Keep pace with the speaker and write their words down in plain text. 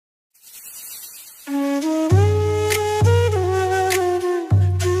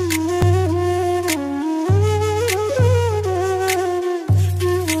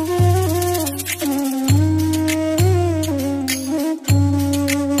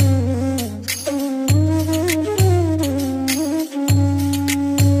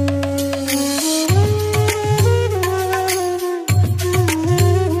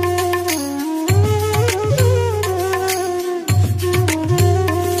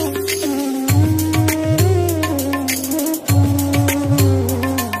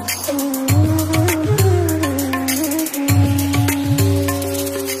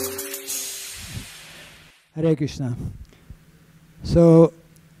Krishna. So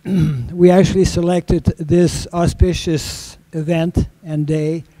we actually selected this auspicious event and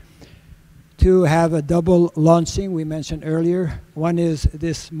day to have a double launching we mentioned earlier. One is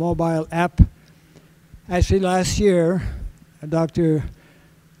this mobile app. Actually last year, Dr.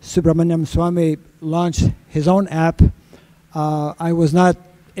 Subramanian Swami launched his own app. I was not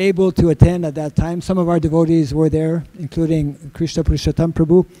able to attend at that time. Some of our devotees were there, including Krishna Purushottam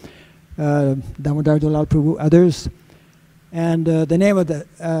Prabhu, Damodar Dalal Prabhu, others. And the name of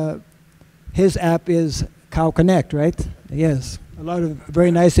his app is Cow Connect, right? Yes, a lot of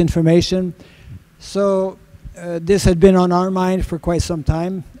very nice information. So this had been on our mind for quite some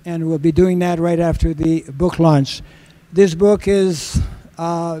time, and we'll be doing that right after the book launch. This book is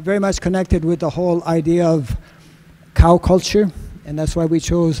very much connected with the whole idea of cow culture, and that's why we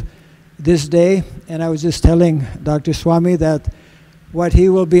chose this day. And I was just telling Dr. Swami that what he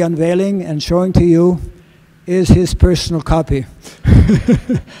will be unveiling and showing to you is his personal copy.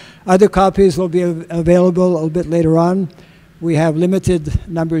 Other copies will be available a little bit later on. We have limited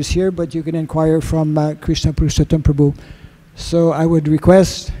numbers here, but you can inquire from Krishna Purushottam Prabhu. So I would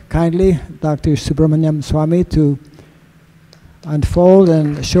request kindly Dr. Subramanian Swami to unfold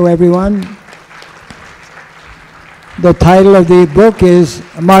and show everyone. The title of the book is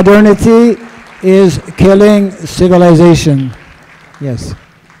Modernity is Killing Civilization. Yes.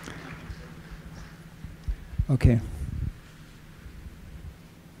 Okay.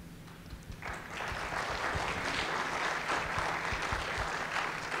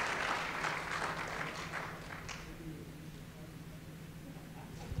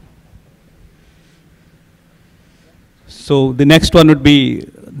 So the next one would be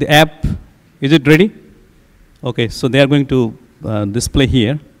the app. Is it ready? Okay, so they are going to display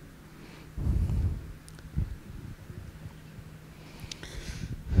here.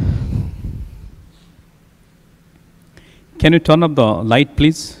 Can you turn up the light,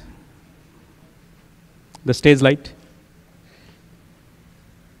 please? The stage light.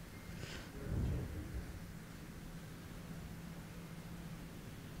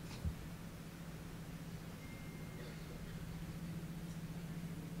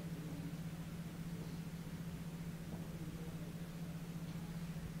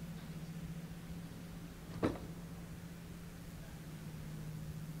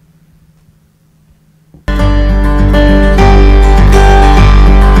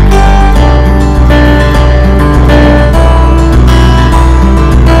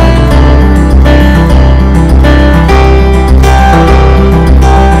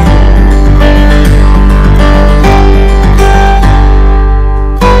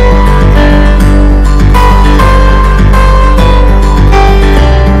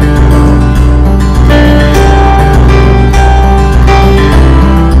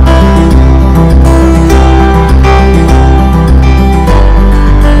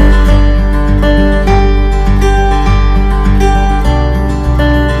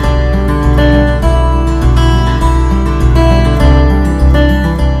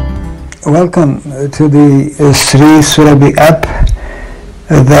 Welcome to the Sri Surabhi app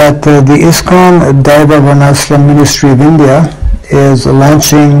that the ISKCON Daiva Varnashram Ministry of India is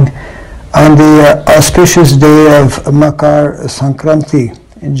launching on the auspicious day of Makar Sankranti,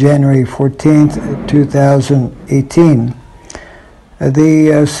 January 14th, 2018.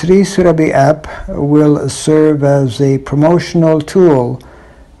 The Sri Surabhi app will serve as a promotional tool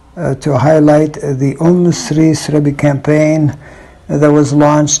to highlight the Sri Surabhi campaign that was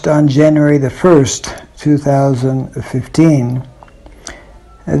launched on January the 1st, 2015.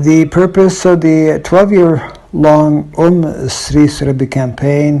 The purpose of the 12-year-long Sri Surabhi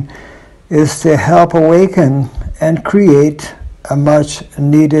campaign is to help awaken and create a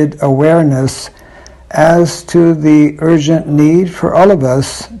much-needed awareness as to the urgent need for all of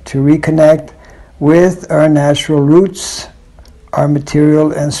us to reconnect with our natural roots, our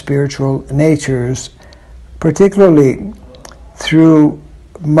material and spiritual natures, particularly through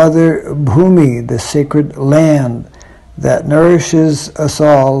Mother Bhumi, the sacred land that nourishes us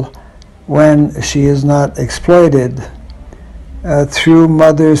all when she is not exploited, through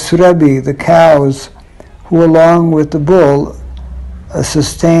Mother Surabhi, the cows, who along with the bull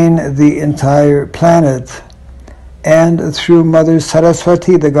sustain the entire planet, and through Mother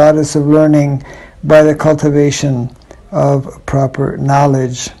Saraswati, the goddess of learning, by the cultivation of proper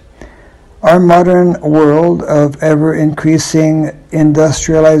knowledge. Our modern world of ever-increasing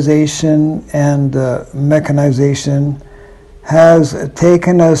industrialization and mechanization has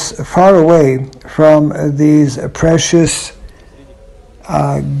taken us far away from these precious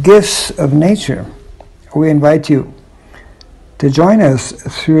gifts of nature. We invite you to join us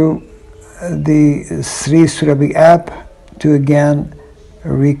through the Sri Surabhi app to again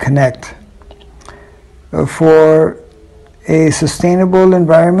reconnect. For a sustainable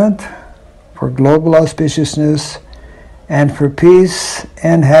environment, for global auspiciousness, and for peace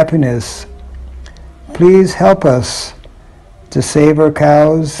and happiness, please help us to save our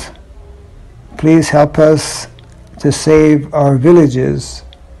cows. Please help us to save our villages.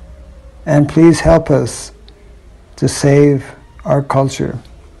 And please help us to save our culture.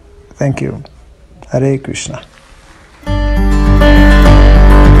 Thank you. Hare Krishna.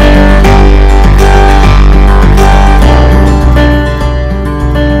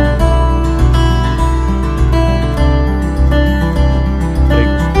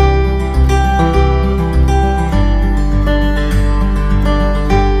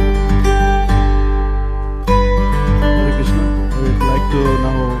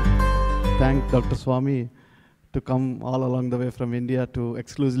 Dr. Swami to come all along the way from India to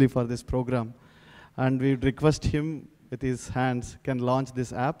exclusively for this program. And we would request him with his hands can launch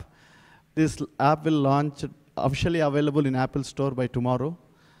this app. This app will launch officially available in Apple Store by tomorrow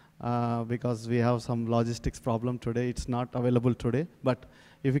because we have some logistics problem today. It's not available today, but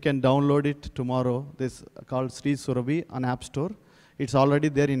if you can download it tomorrow, this called Sri Surabhi on App Store. It's already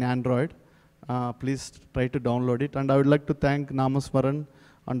there in Android. Please try to download it. And I would like to thank Namasmaran.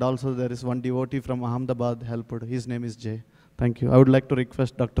 And also there is one devotee from Ahmedabad helped. His name is Jay. Thank you. I would like to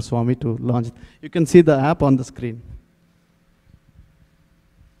request Dr. Swami to launch it. You can see the app on the screen.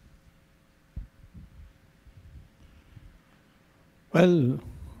 Well,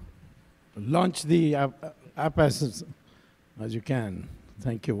 launch the app as you can.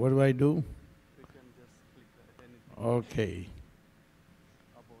 Thank you. What do I do? You can just click anything. Okay.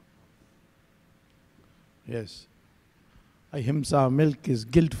 Yes. Ahimsa milk is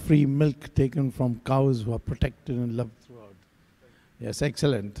guilt-free milk taken from cows who are protected and loved throughout. Yes,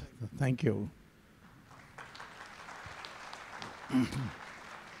 excellent. Thank you.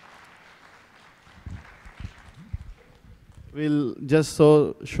 We'll just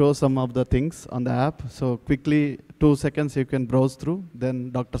show some of the things on the app. So quickly, 2 seconds you can browse through.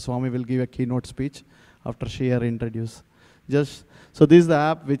 Then Dr. Swami will give a keynote speech after she introduce. So this is the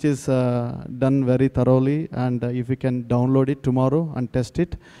app which is done very thoroughly, and if you can download it tomorrow and test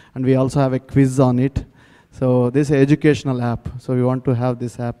it, and we also have a quiz on it. So this is an educational app, so we want to have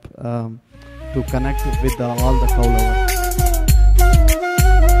this app to connect with all the cow lovers.